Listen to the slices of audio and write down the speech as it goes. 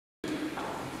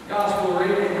Gospel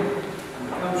reading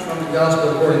comes from the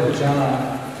Gospel according to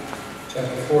John,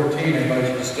 chapter 14. I invite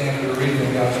you to stand for the reading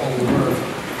of God's holy word.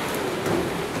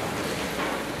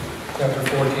 Chapter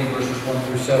 14, verses 1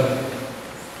 through 7.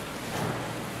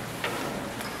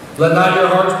 Let not your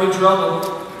hearts be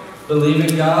troubled.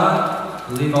 Believe in God,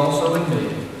 believe also in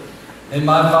me. In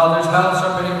my Father's house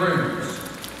are many rooms.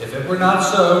 If it were not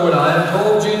so, would I have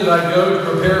told you that I go to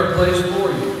prepare a place for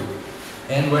you?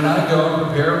 And when I go and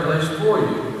prepare a place for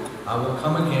you, I will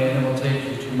come again and will take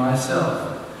you to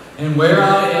myself. And where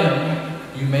I am,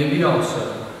 you may be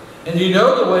also. And you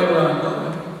know the way where I'm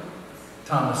going.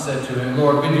 Thomas said to him,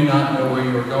 Lord, we do not know where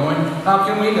you are going. How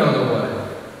can we know the way?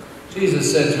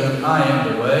 Jesus said to him, I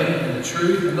am the way and the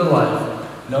truth and the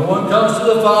life. No one comes to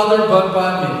the Father but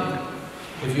by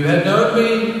me. If you had known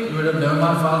me, you would have known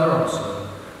my Father also.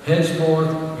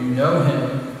 Henceforth, you know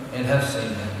him and have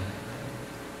seen him.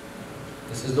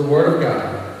 This is the word of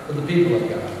God for the people of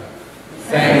God.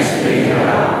 Thanks be to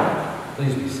God.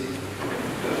 Please be seated.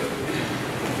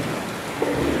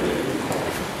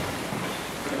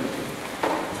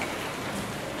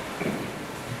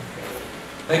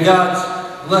 May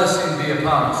God's blessing be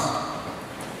upon us.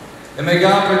 And may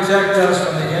God protect us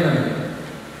from the enemy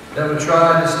that would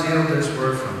try to steal this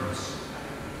word from us.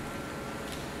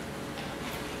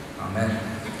 Amen.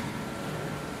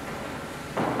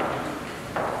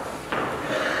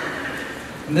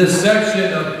 In this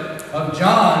section of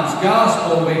John's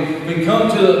Gospel, we come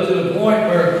to the point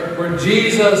where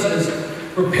Jesus is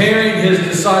preparing his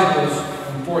disciples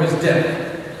for his death.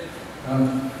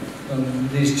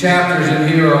 These chapters in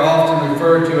here are often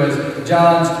referred to as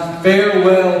John's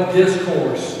farewell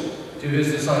discourse to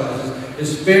his disciples,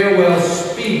 his farewell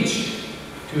speech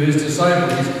to his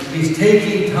disciples. He's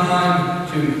taking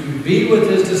time to be with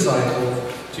his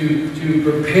disciples, to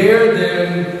prepare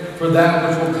them for that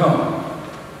which will come.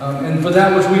 And for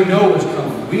that which we know is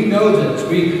coming. We know this.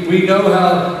 We know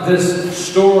how this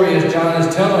story, as John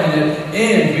is telling it,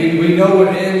 ends. We know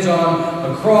it ends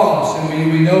on a cross.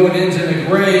 And we know it ends in a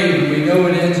grave. And we know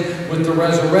it ends with the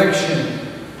resurrection.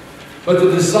 But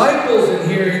the disciples in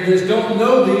here don't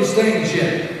know these things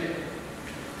yet.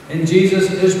 And Jesus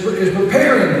is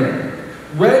preparing them,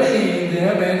 readying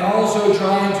them, and also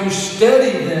trying to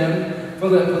steady them for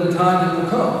the time that will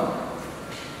come.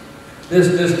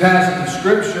 This passage of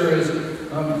Scripture is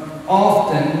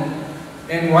often,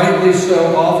 and rightly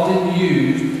so, often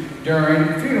used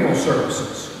during funeral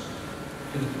services.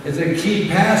 It's a key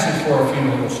passage for a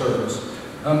funeral service.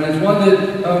 It's one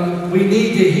that we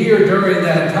need to hear during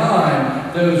that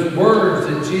time, those words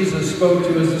that Jesus spoke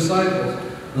to his disciples.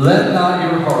 Let not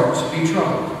your hearts be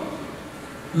troubled.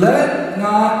 Let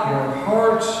not your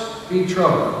hearts be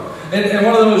troubled. And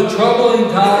one of the most troubling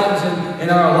times in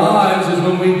our lives is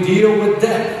when we deal with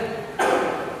death.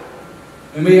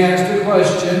 And we ask the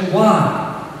question,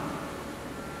 why?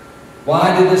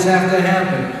 Why did this have to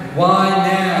happen? Why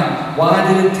now?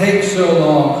 Why did it take so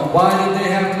long? Why did they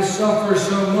have to suffer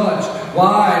so much?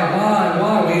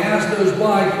 Why? We ask those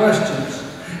why questions.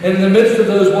 And in the midst of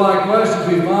those why questions,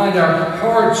 we find our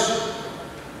hearts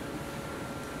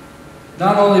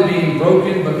not only being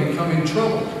broken, but becoming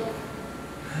troubled.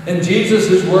 And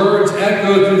Jesus' words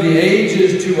echo through the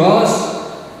ages to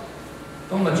us.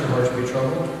 Don't let your hearts be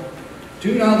troubled.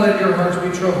 Do not let your hearts be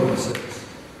troubled, he says.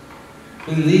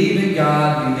 Believe in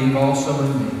God, believe also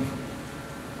in me.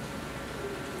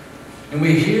 And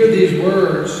we hear these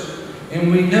words,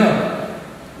 and we know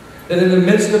that in the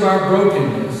midst of our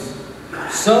brokenness,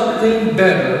 something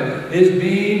better is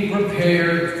being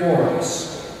prepared for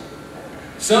us.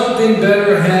 Something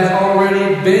better has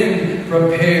already been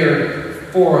prepared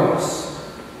for us.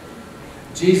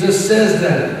 Jesus says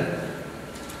that.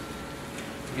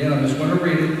 Again, I'm just going to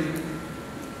read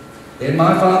it. In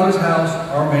my Father's house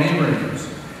are many rooms.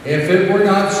 If it were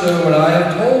not so, would I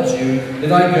have told you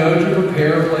that I go to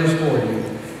prepare a place for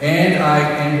you?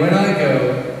 And when I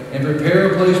go and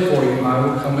prepare a place for you, I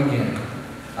will come again.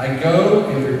 I go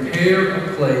and prepare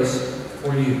a place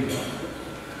for you.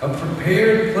 A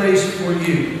prepared place for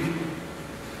you.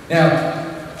 Now,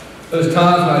 those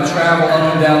times when I travel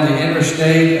up and down the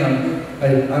interstate,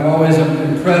 I'm always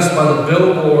impressed by the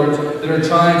billboards that are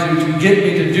trying to get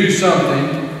me to do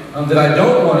something that I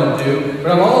don't want to do.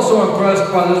 But I'm also impressed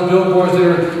by those billboards that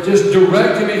are just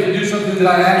directing me to do something that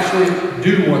I actually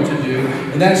do want to do.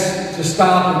 And that's to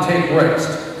stop and take rest.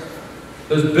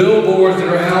 Those billboards that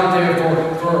are out there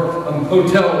for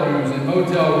hotel rooms and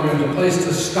motel rooms, a place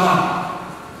to stop.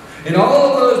 And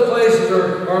all of those places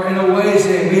are in a way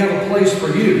saying, we have a place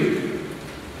for you.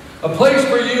 A place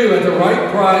for you at the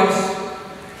right price,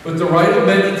 with the right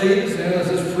amenities. This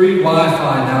is free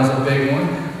Wi-Fi now is a big one.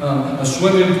 A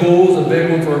swimming pool is a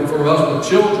big one for us with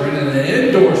children, and an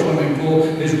indoor swimming pool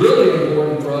is really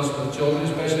important for us with children,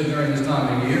 especially during this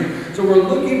time of year. So we're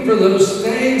looking for those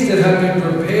things that have been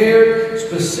prepared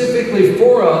specifically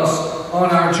for us on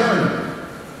our journey.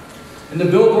 And the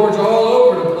billboards are all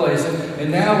over the place.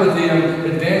 And now with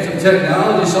the advance of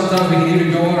technology, sometimes we can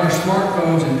even go on our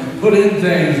smartphones and put in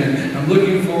things. And I'm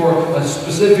looking for a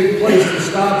specific place to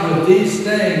stop with these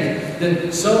things.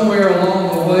 That somewhere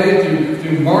along the way,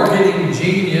 through marketing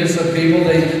genius of people,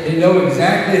 they know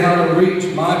exactly how to reach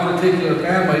my particular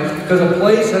family because a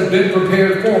place has been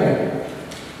prepared for me.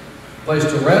 A place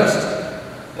to rest,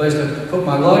 a place to put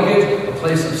my luggage, a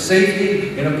place of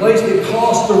safety, and a place that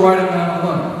costs the right amount of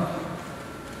money.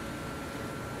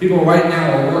 People right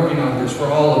now are working on this for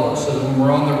all of us, so that when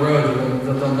we're on the road,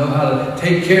 they'll know how to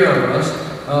take care of us,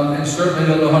 and certainly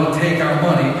they'll know how to take our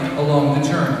money along the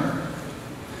journey.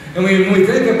 And when we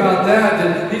think about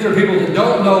that these are people that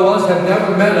don't know us, have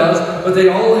never met us, but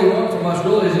all they want from us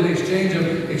really is an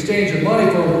exchange of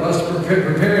money for us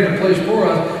preparing a place for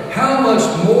us. How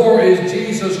much more is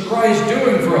Jesus Christ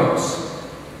doing for us?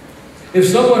 If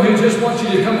someone who just wants you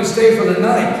to come and stay for the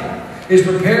night is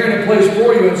preparing a place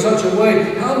for you in such a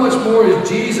way, how much more is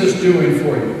Jesus doing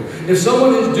for you? If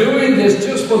someone is doing this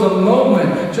just for the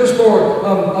moment, just for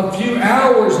a few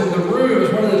hours in the room,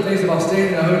 it's one of the things about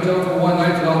staying in a hotel for one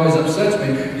night that always upsets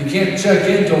me. You can't check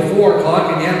in till 4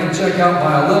 o'clock and you have to check out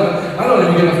by 11. I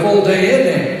don't even get a full day in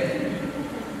there.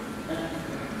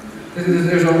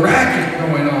 There's a racket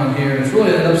going on here.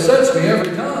 It upsets me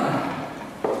every time.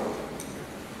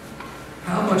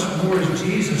 How much more is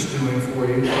Jesus doing for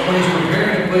you when He's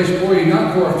preparing a place for you,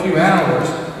 not for a few hours,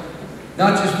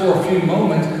 not just for a few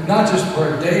moments, not just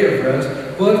for a day of rest,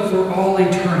 but for all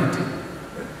eternity?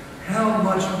 How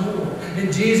much more?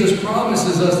 And Jesus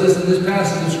promises us this in this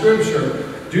passage of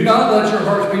Scripture. Do not let your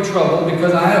hearts be troubled,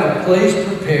 because I have a place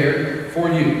prepared for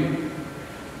you.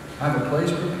 I have a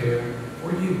place prepared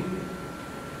for you.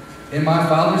 In my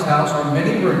Father's house are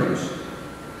many rooms,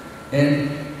 and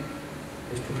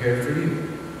it's prepared for you.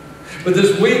 But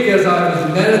this week, as I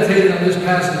was meditating on this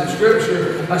passage of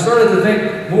Scripture, I started to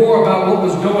think more about what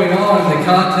was going on in the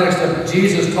context of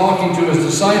Jesus talking to His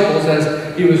disciples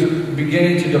as He was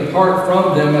beginning to depart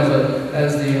from them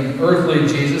as the earthly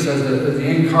Jesus, as the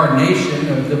incarnation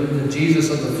of the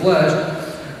Jesus of the flesh.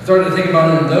 I started to think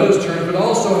about it in those terms, but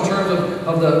also in terms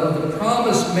of the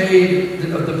promise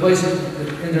made of the place,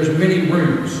 and there's many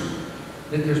rooms.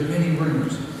 That there's many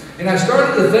rooms. And I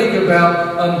started to think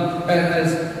about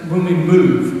as when we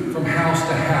move from house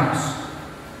to house.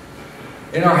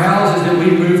 In our houses that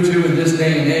we move to in this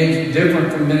day and age,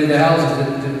 different from many of the houses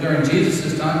that during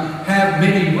Jesus' time, have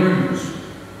many rooms.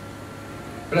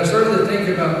 But I started to think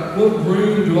about, what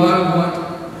room do I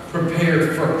want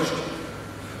prepared first?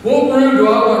 What room do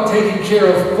I want taken care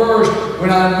of first when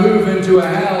I move into a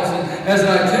house? And as an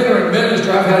itinerant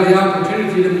minister, I've had the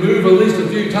opportunity to move at least a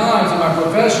few times in my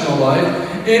professional life.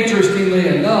 Interestingly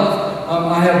enough,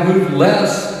 I have moved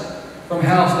less from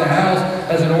house to house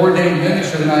as an ordained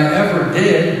minister than I ever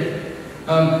did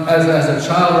as a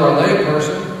child or a lay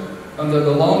person.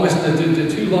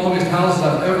 The two longest houses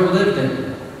I've ever lived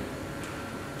in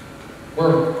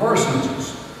were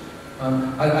parsonages.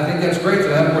 I think that's great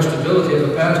that I have more stability as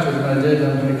a pastor than I did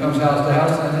when it comes house to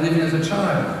house than I did even as a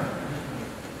child.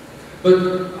 But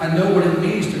I know what it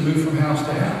means to move from house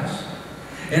to house.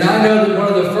 And I know that one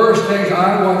of the first things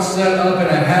I want set up in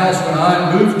a house when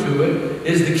I move to it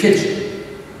is the kitchen.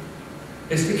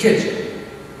 It's the kitchen.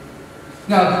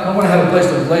 Now, I want to have a place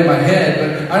to lay my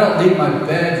head, but I don't need my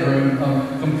bedroom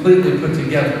completely put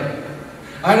together.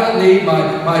 I don't need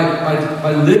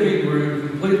my living room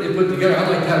completely put together. I'd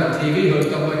like to have a TV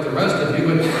hooked up like the rest of you,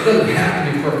 but it doesn't have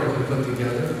to be perfectly put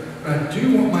together. But I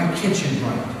do want my kitchen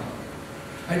right.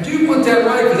 I do want that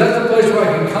right, because that's a place where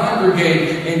I can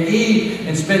congregate and eat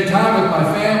and spend time with my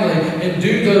family and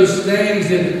do those things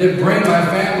that bring my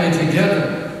family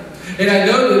together. And I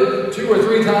know that 2 or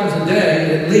 3 times a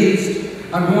day, at least,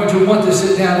 I'm going to want to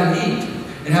sit down and eat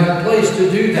and have a place to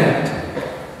do that.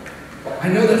 I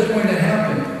know that's going to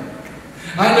happen.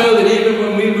 I know that even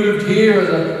when we moved here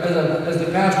as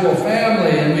the pastoral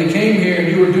family, and we came here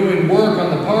and you were doing work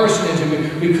on the parsonage,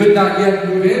 and we could not yet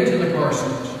move into the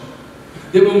parsonage,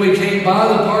 that when we came by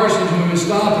the parsonage, we would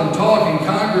stop and talk and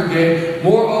congregate,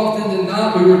 more often than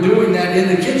not, we were doing that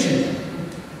in the kitchen.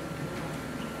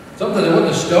 Something, there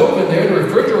wasn't a stove in there, the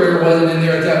refrigerator wasn't in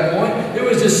there at that point. It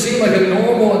was just seemed like a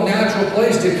normal and natural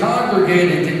place to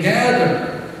congregate and to gather.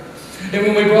 And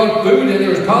when we brought food in, there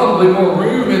was probably more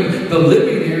room in the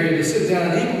living area to sit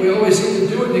down and eat, but we always seemed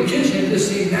to do it in the kitchen. It just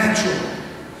seemed natural,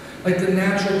 like the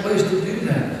natural place to do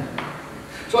that.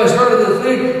 So I started to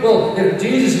think, well, if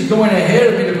Jesus is going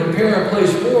ahead of me to prepare a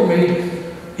place for me,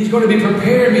 He's going to be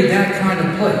preparing me that kind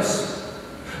of place.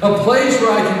 A place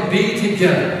where I can be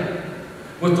together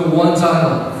with the ones I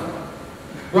love.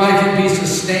 Where I can be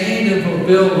sustained and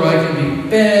fulfilled, where I can be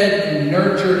fed and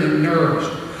nurtured and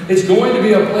nourished. It's going to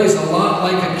be a place a lot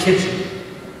like a kitchen.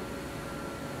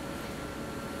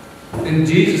 In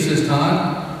Jesus'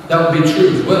 time, that would be true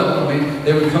as well. I mean,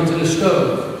 they would come to the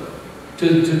stove, to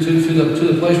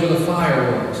the place where the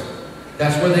fire was.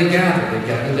 That's where they gathered. They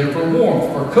gathered there for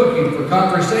warmth, for cooking, for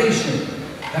conversation.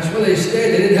 That's where they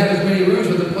stayed. They didn't have as many rooms,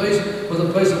 but the place was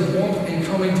a place of warmth and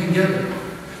coming together.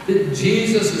 That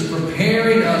Jesus is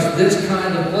preparing us this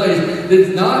kind of place.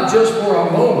 That's not just for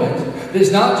a moment.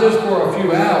 It's not just for a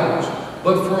few hours,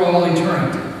 but for all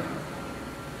eternity.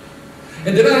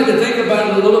 And then I had to think about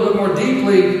it a little bit more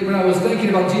deeply when I was thinking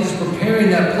about Jesus preparing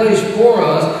that place for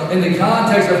us in the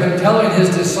context of Him telling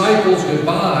His disciples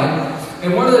goodbye.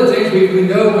 And one of the things we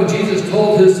know when Jesus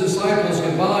told His disciples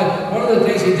goodbye, one of the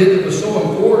things He did that was so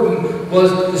important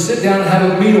was to sit down and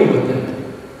have a meal with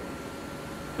them.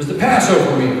 It was the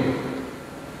Passover meal.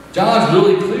 John's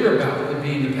really clear about it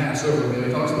being the Passover meal.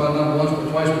 He talks about it not once but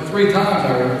twice, but 3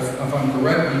 times. If I'm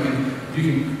correct, you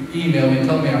can email me and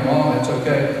tell me I'm wrong. That's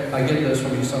okay. I get this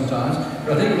from you sometimes.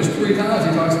 But I think it was 3 times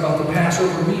He talks about the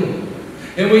Passover meal.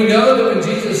 And we know that when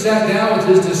Jesus sat down with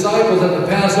His disciples at the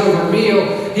Passover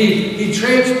meal, He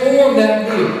transformed that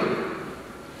meal.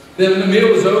 Then when the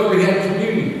meal was over, He had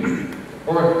communion.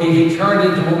 Or He turned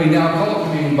into what we now call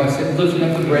communion by lifting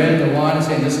up the bread and the wine and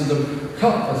saying, this is the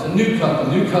cup. It's a new cup,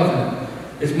 a new covenant.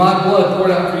 It's my blood poured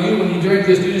out for you. When you drink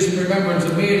this, do this in remembrance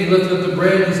of me. And He lifted up the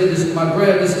bread and He said, this is my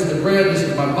bread, this is the bread, this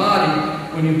is my body.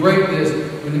 When you break this,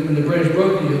 when the bread is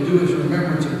broken, you'll do this in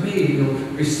remembrance of me. You'll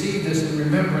receive this in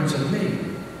remembrance of me.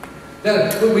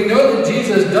 But we know that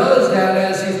Jesus does that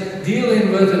as He's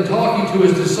dealing with and talking to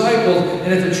His disciples,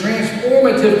 and it's a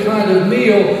transformative kind of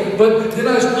meal. But then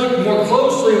I looked more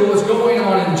closely at what's going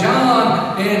on in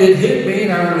John, and it hit me,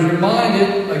 and I was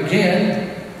reminded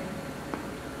again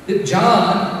that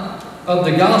John, of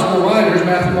the Gospel writers,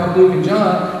 Matthew, Mark, Luke, and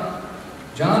John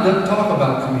doesn't talk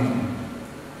about communion.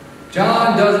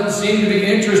 John doesn't seem to be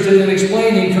interested in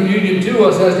explaining communion to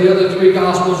us as the other 3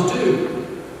 Gospels do.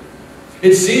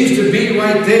 It seems to be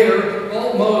right there,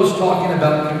 almost talking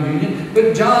about communion.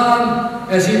 But John,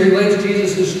 as he relates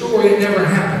Jesus' story, it never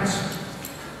happens.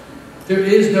 There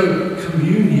is no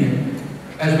communion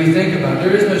as we think about it.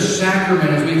 There is no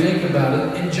sacrament as we think about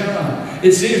it in John.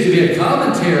 It seems to be a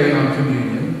commentary on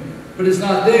communion, but it's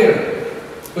not there.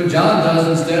 What John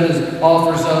does instead is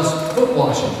offers us foot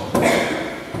washing.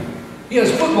 He has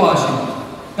foot washing.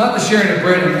 Not the sharing of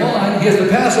bread and wine. He has the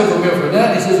Passover meal for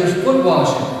that. He says there's foot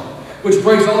washing, which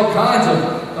breaks all kinds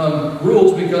of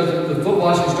rules, because the foot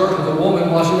washing starts with a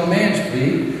woman washing a man's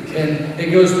feet, and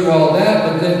it goes through all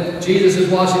that. But then Jesus is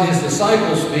washing His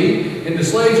disciples' feet, and the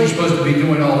slaves are supposed to be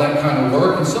doing all that kind of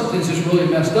work, and something's just really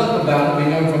messed up about it,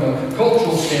 we know, from a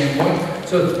cultural standpoint.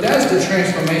 So that's the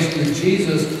transformation that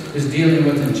Jesus is dealing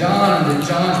with in John, and that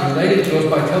John's related to us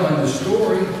by telling the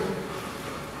story.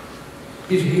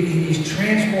 He's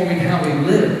transforming how we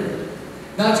live.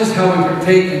 Not just how we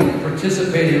partake and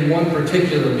participate in one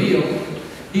particular meal.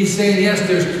 He's saying, yes,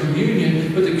 there's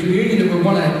communion, but the communion that we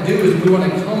want to do is we want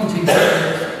to come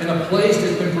together in a place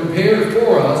that's been prepared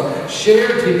for us, share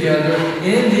together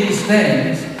in these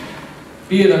things,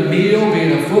 be it a meal, be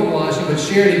it a foot washing, but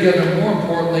share together, more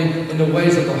importantly, in the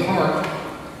ways of the heart,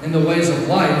 in the ways of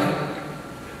life,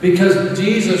 because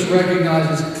Jesus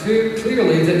recognizes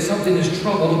clearly that something is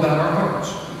troubled about our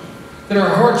hearts. That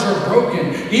our hearts are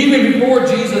broken. Even before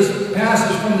Jesus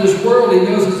passes from this world, He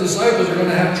knows His disciples are going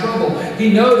to have trouble.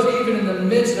 He knows even in the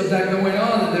midst of that going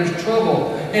on that there's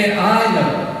trouble. And I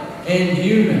know, and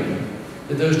you know,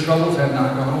 that those troubles have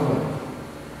not gone away.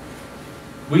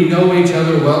 We know each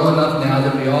other well enough now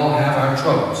that we all have our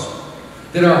troubles.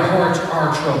 That our hearts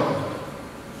are troubled.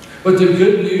 But the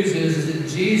good news is that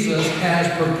Jesus has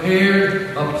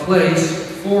prepared a place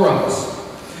for us.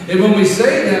 And when we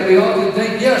say that, we often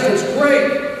think, yes, it's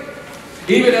great.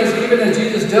 Even as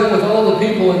Jesus dealt with all the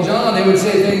people in John, they would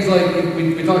say things like,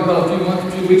 we talked about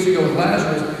a few weeks ago with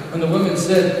Lazarus, when the women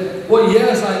said, well,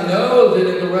 yes, I know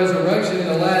that in the resurrection, in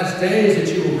the last days,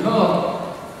 that you will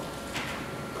come.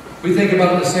 We think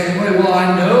about it the same way. Well,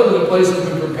 I know that a place has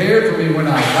been prepared for me when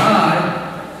I die.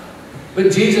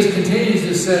 But Jesus continues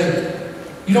to say,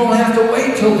 you don't have to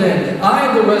wait till then. I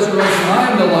am the resurrection.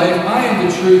 I am the life. I am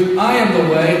the truth. I am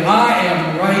the way. I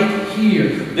am right here.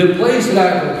 The place that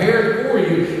I have prepared for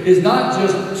you is not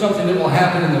just something that will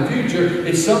happen in the future.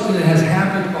 It's something that has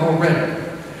happened already.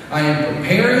 I am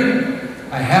preparing,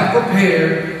 I have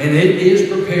prepared, and it is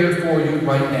prepared for you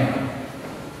right now.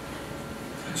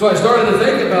 So I started to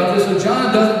think about this, and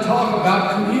John doesn't talk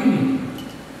about communion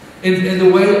in the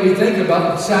way that we think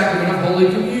about the sacrament of Holy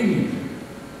Communion.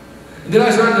 And then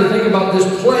I started to think about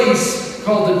this place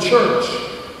called the church,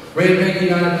 Red Bank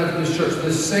United Methodist Church,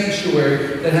 this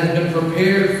sanctuary that has been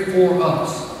prepared for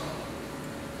us.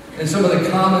 And some of the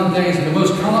common things, and the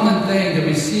most common thing that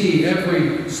we see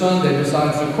every Sunday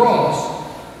besides the cross,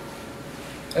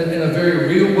 in a very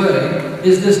real way,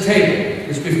 is this table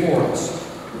that's before us.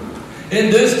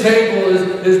 And this table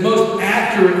is most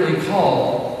accurately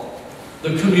called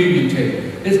the communion table.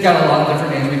 It's got a lot of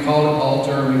different names. We call it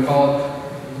altar, we call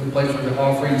it the place for the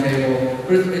offering table,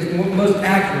 but it's most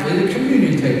accurately the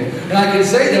communion table. And I can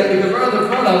say that because right in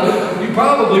front of it, you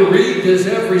probably read this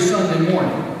every Sunday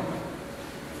morning.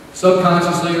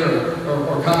 Subconsciously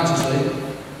or consciously,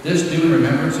 this do in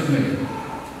remembrance of me.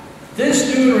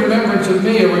 This do in remembrance of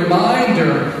me, a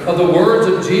reminder of the words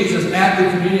of Jesus at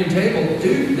the communion table.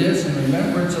 Do this in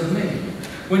remembrance of me.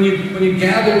 When you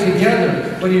gather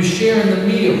together, when you share in the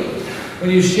meal, when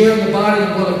you share in the body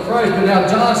and blood of Christ. But now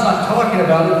John's not talking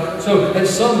about it. So at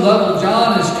some level,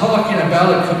 John is talking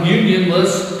about a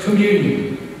communionless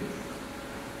communion.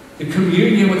 The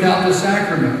communion without the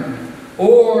sacrament.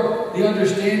 Or the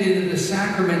understanding that the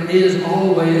sacrament is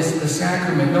always the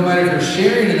sacrament, no matter if you're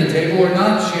sharing in the table or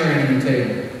not sharing in the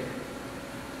table.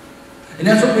 And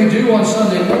that's what we do on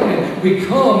Sunday morning. We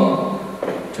come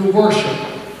to worship.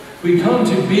 We come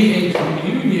to be in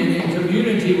communion, in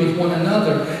community with one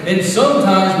another. And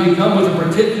sometimes we come with a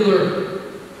particular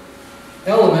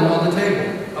element on the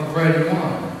table of bread and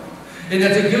wine. And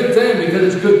that's a good thing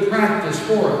because it's good practice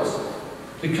for us.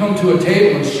 To come to a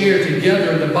table and share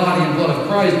together in the body and blood of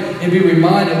Christ and be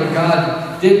reminded what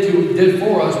God did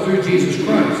for us through Jesus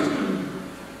Christ.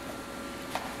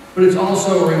 But it's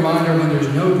also a reminder when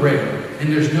there's no bread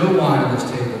and there's no wine on this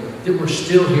table that we're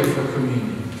still here for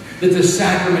communion. That the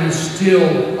sacrament is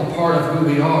still a part of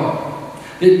who we are.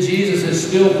 That Jesus has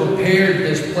still prepared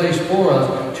this place for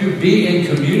us to be in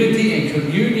community and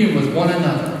communion with one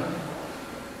another.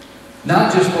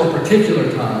 Not just for a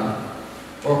particular time,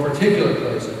 or a particular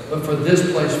place, but for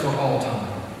this place for all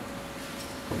time.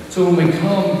 So when we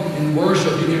come and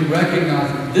worship, you can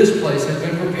recognize that this place has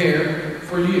been prepared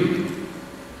for you.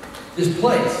 This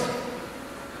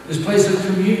place of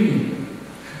communion.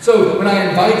 So when I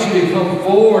invite you to come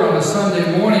forward on a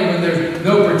Sunday morning when there's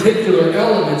no particular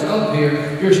elements up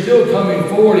here, you're still coming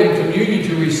forward in communion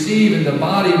to receive in the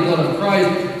body and blood of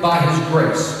Christ by His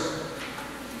grace.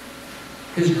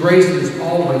 His grace is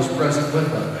always present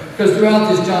with us. Because throughout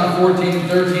this John 14,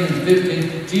 13, and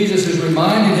 15, Jesus is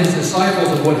reminding His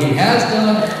disciples of what He has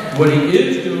done, what He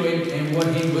is doing, and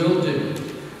what He will do.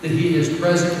 That He is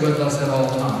present with us at all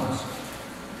times.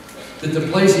 That the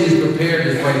place He has prepared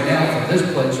is right now for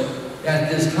this place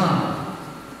at this time.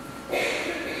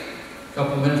 A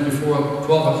couple minutes before 12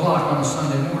 o'clock on a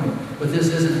Sunday morning. But this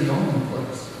isn't the only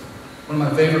place. One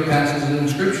of my favorite passages in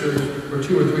Scripture is where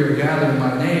 2 or 3 are gathered in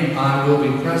my name, I will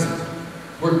be present.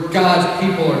 Where God's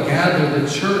people are gathered, the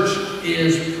church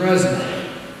is present.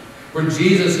 Where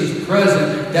Jesus is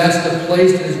present, that's the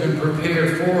place that has been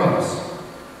prepared for us.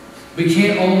 We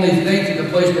can't only think that the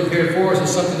place prepared for us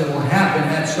is something that will happen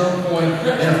at some point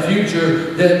in the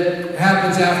future that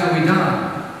happens after we die.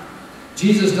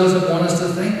 Jesus doesn't want us to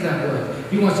think that way.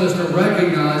 He wants us to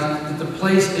recognize that the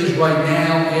place is right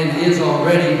now and is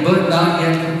already, but not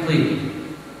yet complete.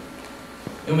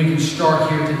 And we can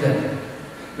start here today.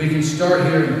 We can start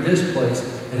here in this place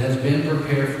that has been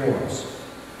prepared for us.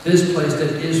 This place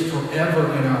that is forever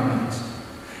in our midst.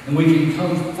 And we can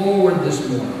come forward this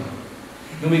morning.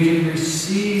 And we can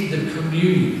receive the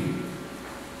communion.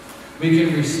 We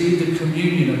can receive the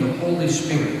communion of the Holy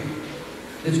Spirit.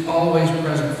 It's always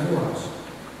present for us.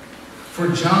 For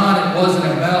John, it wasn't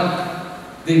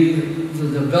about the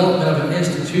development of an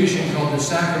institution called the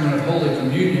Sacrament of Holy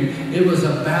Communion. It was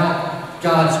about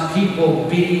God's people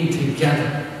being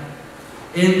together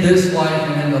in this life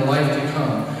and in the life to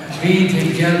come. Being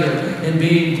together and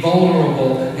being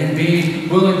vulnerable and being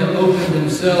willing to open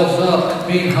themselves up,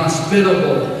 being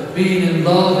hospitable, being in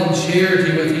love and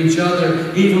charity with each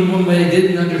other, even when they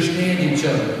didn't understand each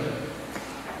other.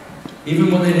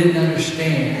 Even when they didn't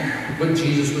understand what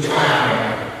Jesus was talking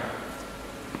about.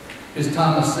 As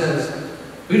Thomas says,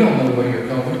 we don't know where you're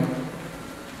going.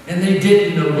 And they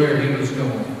didn't know where He was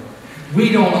going. We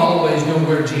don't always know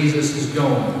where Jesus is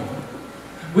going.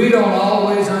 We don't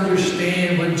always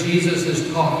understand what Jesus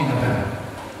is talking about.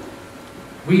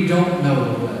 We don't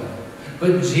know the way.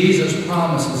 But Jesus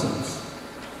promises us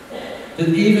that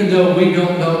even though we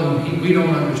don't know Him, we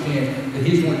don't understand, that that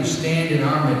He's going to stand in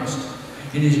our midst,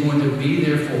 and He's going to be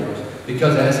there for us.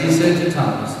 Because as He said to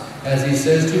Thomas, as He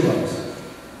says to us,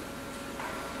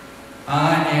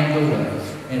 I am the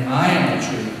way, and I am the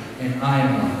truth, and I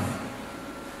am life.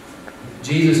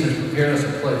 Jesus has prepared us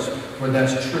a place where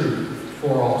that's true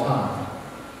for all time.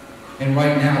 And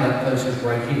right now, that place is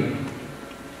right here.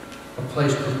 A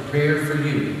place prepared for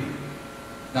you.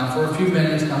 Not for a few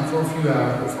minutes, not for a few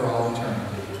hours, but for all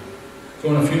eternity. So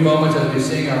in a few moments, as we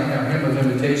sing our hymn of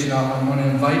invitation, I'm going to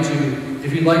invite you,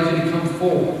 if you'd like to come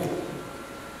forward,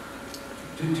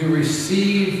 to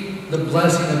receive the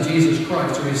blessing of Jesus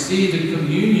Christ, to receive the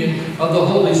communion of the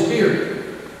Holy Spirit,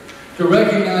 to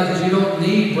recognize that you don't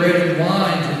need bread and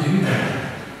wine to do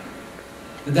that.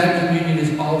 That communion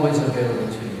is always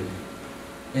available to you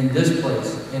in this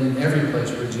place and in every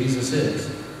place where Jesus is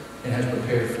and has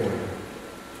prepared for you.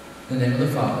 In the name of the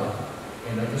Father,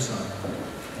 and of the Son,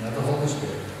 and of the Holy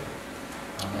Spirit.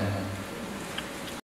 Amen.